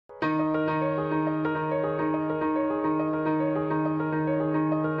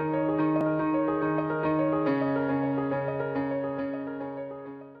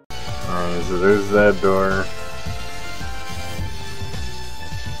so there's that door.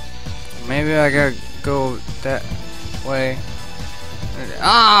 Maybe I gotta go that way.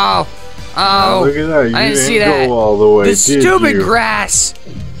 Oh! Oh! Look at that. You I didn't see didn't that. go all the way, The did stupid you? grass!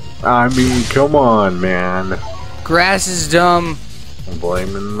 I mean, come on, man. Grass is dumb. I'm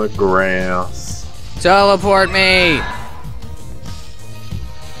blaming the grass. Teleport me!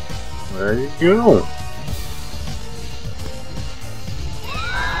 There you go.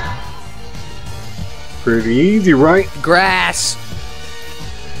 Pretty easy, right? Grass!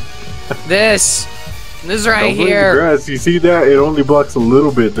 This right Don't blame the here. grass. You see that? It only blocks a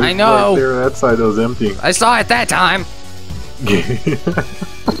little bit. There's I know. Right there, that side was empty. I saw it that time. I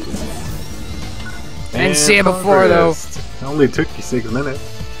didn't see it before though. It only took you 6 minutes.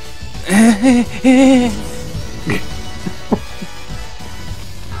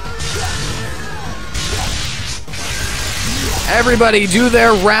 Everybody do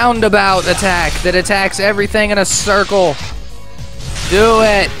their roundabout attack that attacks everything in a circle. Do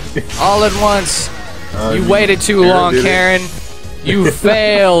it all at once. You waited too long, Karen. You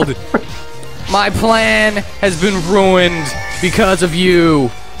failed. My plan has been ruined because of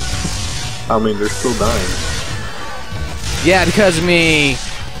you. I mean, they're still dying. Yeah, because of me.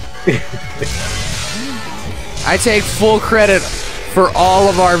 I take full credit for all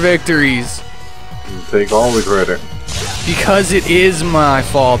of our victories. You take all the credit. Because it is my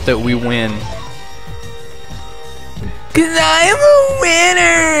fault that we win. Cause I'm a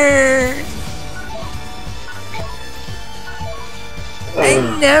winner!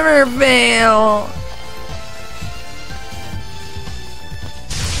 I never fail!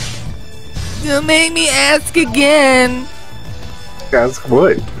 Don't make me ask again! Ask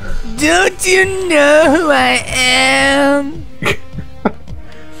what? Don't you know who I am?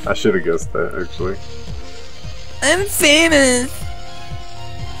 I should have guessed that, actually. I'm famous!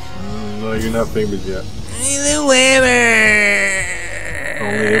 No, you're not famous yet. I'm the winner!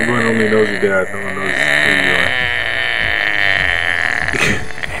 Everyone only knows your dad. No one knows who you are.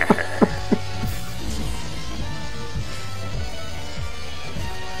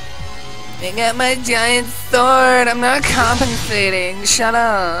 I got my giant sword. I'm not compensating. Shut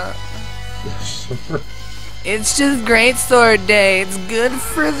up. It's just great sword day. It's good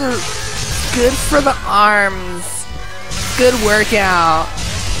for the arms. Good workout.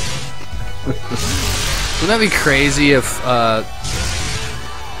 Wouldn't that be crazy if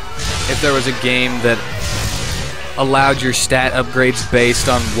there was a game that allowed your stat upgrades based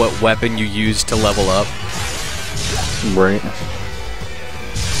on what weapon you used to level up? Right.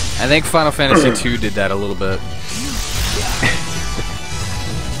 I think Final Fantasy 2 did that a little bit.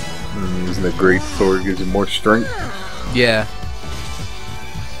 Using the great sword gives you more strength. Yeah.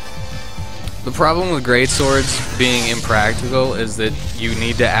 The problem with great swords being impractical is that you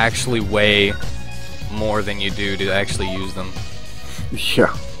need to actually weigh more than you do to actually use them.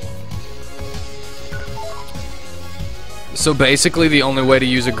 Yeah. So basically the only way to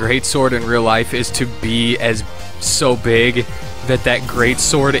use a great sword in real life is to be so big that great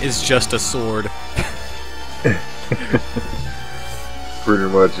sword is just a sword. Pretty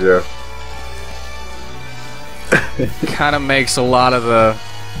much, yeah. Kind of makes a lot of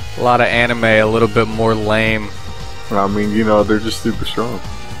anime a little bit more lame. I mean, you know, they're just super strong.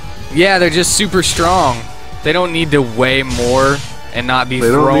 Yeah, they're just super strong. They don't need to weigh more and not be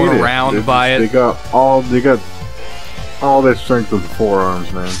thrown around by it. They got all that strength with the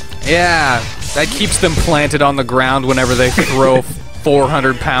forearms, man. Yeah, that keeps them planted on the ground whenever they throw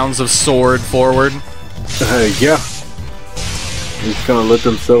 400 pounds of sword forward. Yeah. They're just gonna let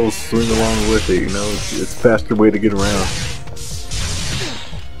themselves swing along with it, you know? It's a faster way to get around.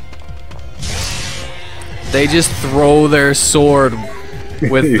 They just throw their sword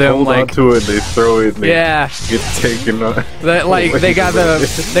with they them hold like onto it, they throw it, and yeah, they get taken on. that like they got a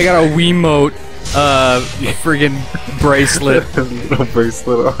Wiimote friggin' bracelet. Little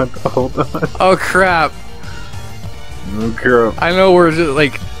bracelet on. Hold on. Oh crap! Oh crap! I know we're just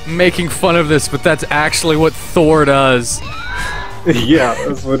like making fun of this, but that's actually what Thor does. Yeah,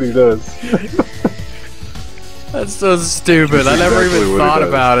 that's what he does. That's so stupid. That's I never exactly even what he thought does.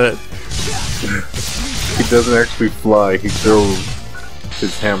 about it. He doesn't actually fly. He throws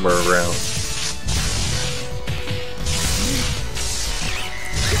his hammer around.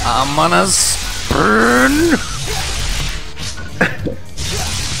 I'm gonna burn.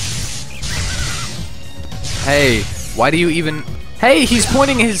 Hey, why do you even... Hey, he's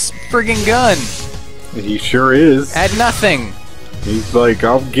pointing his friggin' gun. He sure is. At nothing. He's like,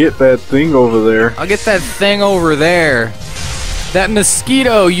 I'll get that thing over there. I'll get that thing over there. That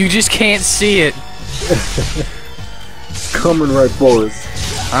mosquito, you just can't see it. It's coming right for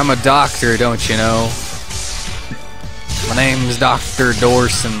us. I'm a doctor, don't you know? My name's Dr.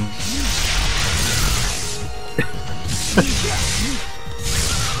 Dorson.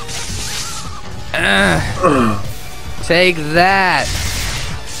 Take that.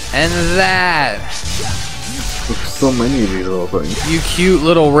 And that. There's so many of these little things. You cute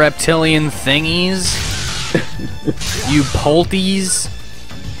little reptilian thingies. You polties.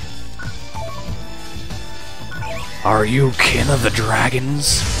 Are you kin of the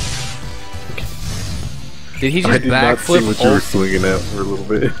dragons? Did he just I did not see backflip? what you were swinging at for a little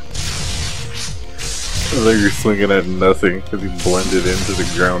bit. I thought you were swinging at nothing because he blended into the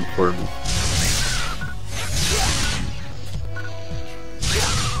ground for me.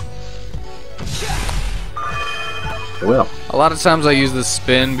 Well, A lot of times I use the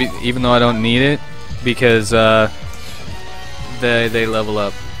spin, even though I don't need it, because they level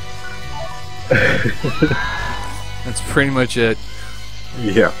up. That's pretty much it.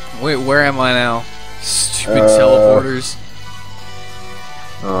 yeah. Wait, where am I now? Stupid teleporters.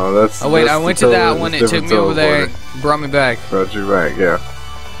 Oh, that's. Oh wait, that's I went to that one. It took me over there, brought me back. Brought you back, yeah.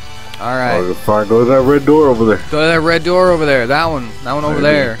 All right. Oh, fine. Go to that red door over there. Go to that red door over there. That one. That one over Maybe.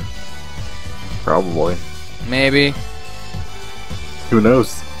 there. Probably. Maybe. Who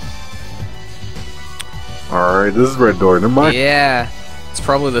knows? Alright, this is red door. Never mind. Yeah. It's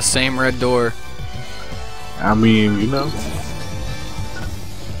probably the same red door. I mean, you know.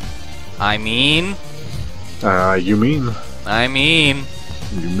 I mean. You mean. I mean.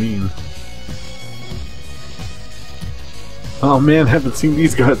 You mean. Oh man, haven't seen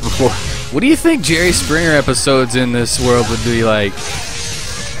these guys before. What do you think Jerry Springer episodes in this world would be like?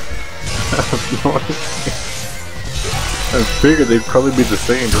 I figured they'd probably be the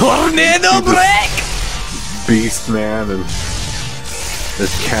same. Tornado break! Beast Man and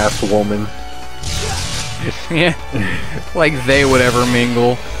this Catwoman. Yeah. Like they would ever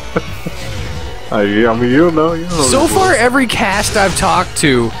mingle. I mean, you don't know. You don't know So these far, boys. every cast I've talked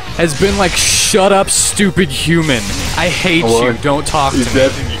to has been like, shut up, stupid human. I hate Well, you. Don't talk to me.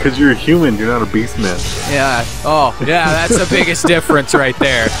 Because you're a human, you're not a beast man. Yeah. Oh, yeah, that's the biggest difference right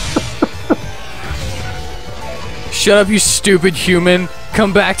there. Shut up, you stupid human.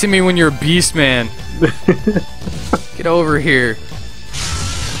 Come back to me when you're a beast man. Get over here.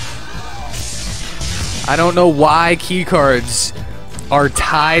 I don't know why keycards are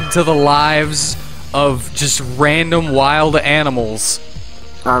tied to the lives of just random wild animals.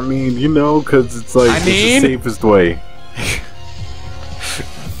 I mean, you know, because it's like it's the safest way.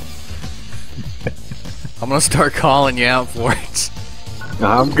 I'm gonna start calling you out for it.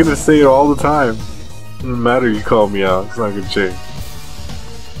 I'm gonna say it all the time. No matter you call me out, it's not gonna change.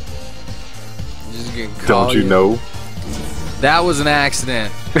 I'm just gonna call Don't you know? That was an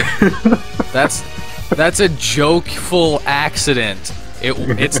accident. That's a jokeful accident.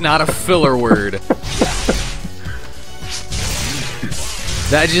 It's not a filler word.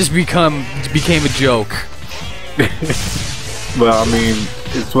 That just became a joke. But I mean,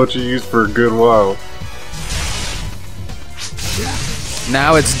 it's what you use for a good while.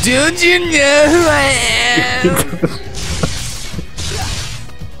 Now it's don't you know who I am?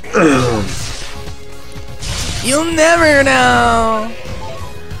 You'll never know.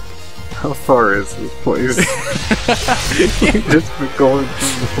 How far is this place? You've just been going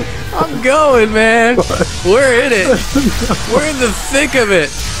through. I'm going, man. We're in it. We're in the thick of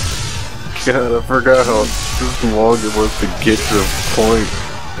it. God, I forgot how just long it was to get to point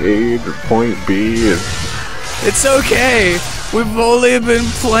A to point B. And It's okay. We've only been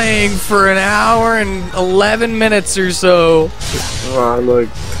playing for an hour and 11 minutes or so. like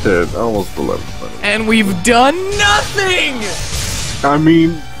 10, almost 11 minutes. And we've done nothing! I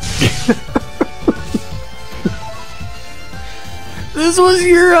mean, This was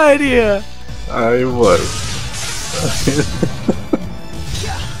your idea. I was.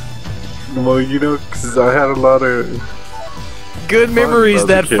 Well, you know, because I had a lot of Good memories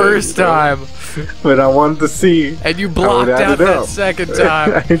that kid, first you know? time. But I wanted to see. And you how it blocked out added that up. second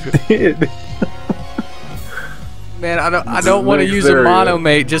time. I did. Man, I This don't want to next use a area.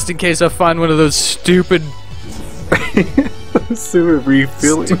 monomate just in case I find one of those stupid Stupid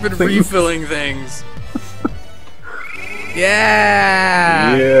refilling. stupid things. refilling things.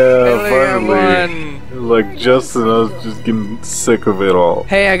 Yeah! Yeah, I only got finally. one. Like Justin, I was just getting sick of it all.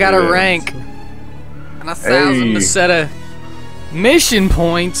 Hey, I got Yeah. a rank. And 1,000 Hey. to set a mission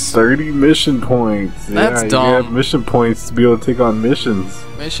points. 30 mission points. That's You dumb. have mission points to be able to take on missions.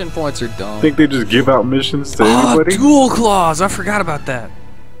 Mission points are dumb. Think they just give out missions to Oh, anybody? dual claws! I forgot about that.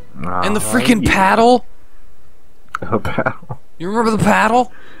 And the freaking paddle. A paddle. You remember the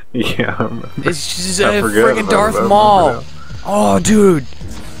paddle? Yeah, I remember. It's just I a forgot freaking about Darth it. I Maul. remember Oh, dude.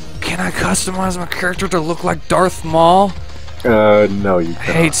 Can I customize my character to look like Darth Maul? No, you can't.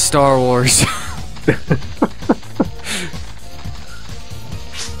 I hate Star Wars.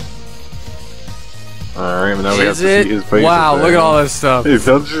 Alright, now we have to see his face. Wow, look at all this stuff. It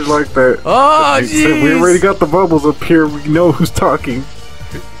sounds just like that. Oh, jeez. We already got the bubbles up here. We know who's talking.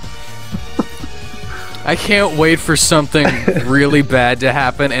 I can't wait for something really bad to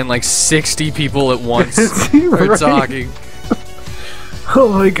happen and like 60 people at once are talking. Oh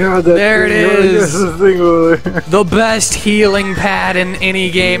my god, there it is. The thing over there. The best healing pad in any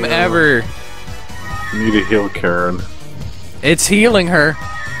game ever. You need to heal Karen. It's healing her.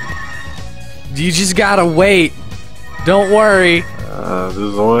 You just gotta wait. Don't worry.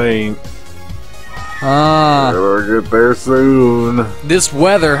 Just wait. We'll get there soon. This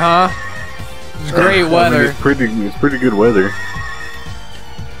weather, huh? It's great weather. I mean, it's pretty good weather.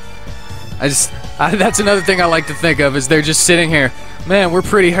 That's another thing I like to think of is they're just sitting here. Man, we're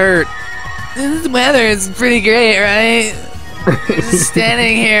pretty hurt. This weather is pretty great, right? Just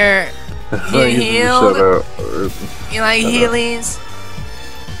standing here. You healed? You like Heelys?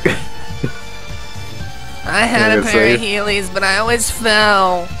 I had a pair of Heelys, but I always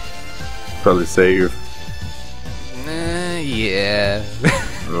fell. Probably safe. Yeah.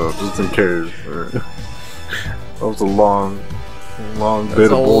 Well, just in case. That was a long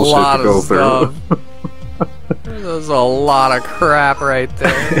bit of bullshit to go through. There's a lot of crap right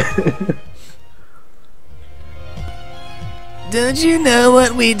there. Don't you know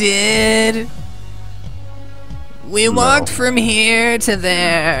what we did? We walked from here to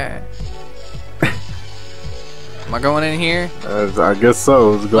there. Am I going in here? I guess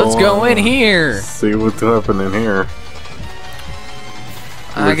so. Let's go in here. See what's happening here.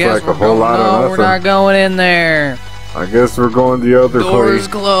 I guess we're not going in there. I guess we're going the other place. Door's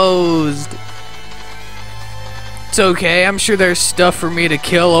closed. It's okay. I'm sure there's stuff for me to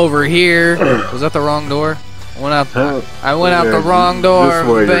kill over here. Was that the wrong door? I went out the wrong door of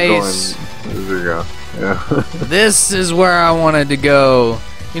the base. There you go. Yeah. This is where I wanted to go.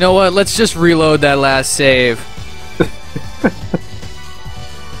 You know what? Let's just reload that last save.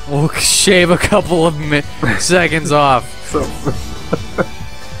 We'll shave a couple of seconds off.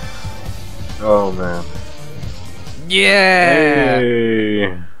 Oh man. Yeah.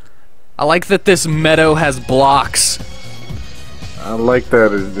 Hey. I like that this meadow has blocks. I like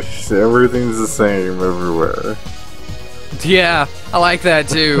that everything's the same everywhere. Yeah, I like that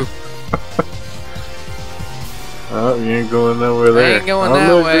too. Oh, you ain't going nowhere there. I ain't going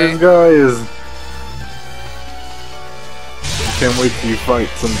that way. This guy is. Can't wait till you fight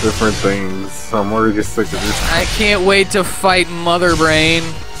some different things. I'm already sick of this. I can't wait to fight Mother Brain.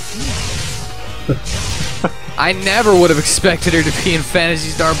 I never would have expected her to be in Phantasy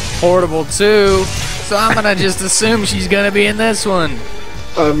Star Portable 2, so I'm gonna just assume she's gonna be in this one.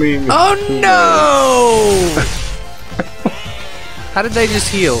 I mean... Oh no! How did they just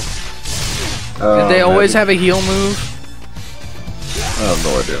heal? Did they always have a heal move? I have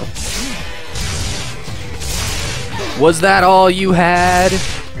no idea. Was that all you had?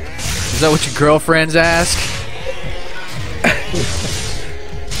 Is that what your girlfriends ask?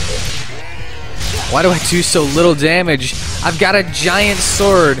 Why do I do so little damage? I've got a giant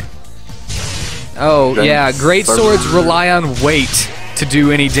sword. Oh, yeah. Great swords rely on weight to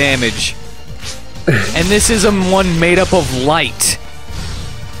do any damage. And this is one made up of light.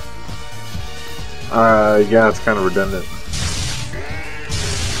 Yeah, it's kind of redundant.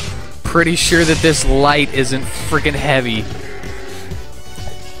 Pretty sure that this light isn't freaking heavy.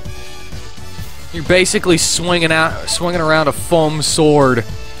 You're basically swinging around a foam sword.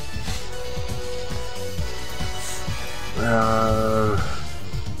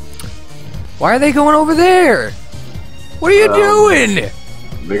 Why are they going over there? What are you doing?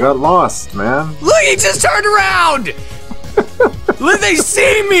 They got lost, man. Look, he just turned around! Look, they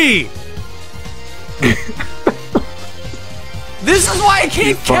see me! This is why I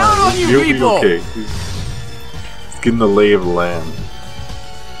can't count on you people! Okay. He's getting the lay of the land.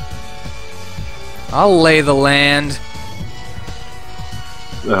 I'll lay the land.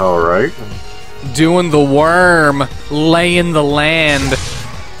 Alright. Doing the worm, laying the land.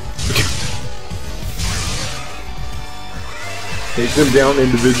 Take them down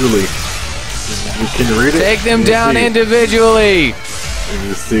individually. Can you read it? Take them down individually. You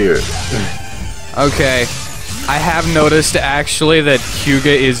just see it. Okay. I have noticed actually that Hyuga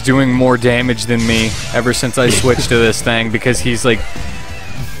is doing more damage than me ever since I switched to this thing because he's like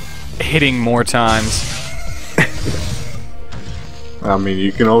hitting more times. I mean,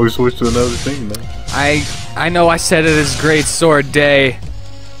 you can always switch to another thing, man. I know I said it is Great Sword Day,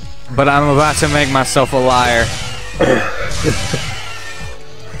 but I'm about to make myself a liar.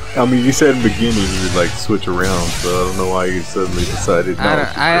 I mean, you said in the beginning you would like switch around, so I don't know why you suddenly decided. No,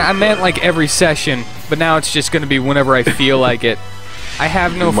 I meant like every session, but now it's just gonna be whenever I feel like it. I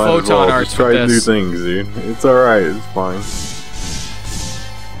have no photon arts try with this. new things, dude. It's alright. It's fine.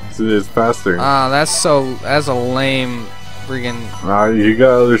 It's faster. That's a lame friggin'. You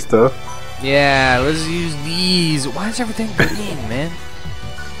got other stuff. Yeah, let's use these. Why is everything green, man?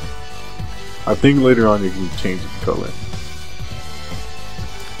 I think later on you can change the color.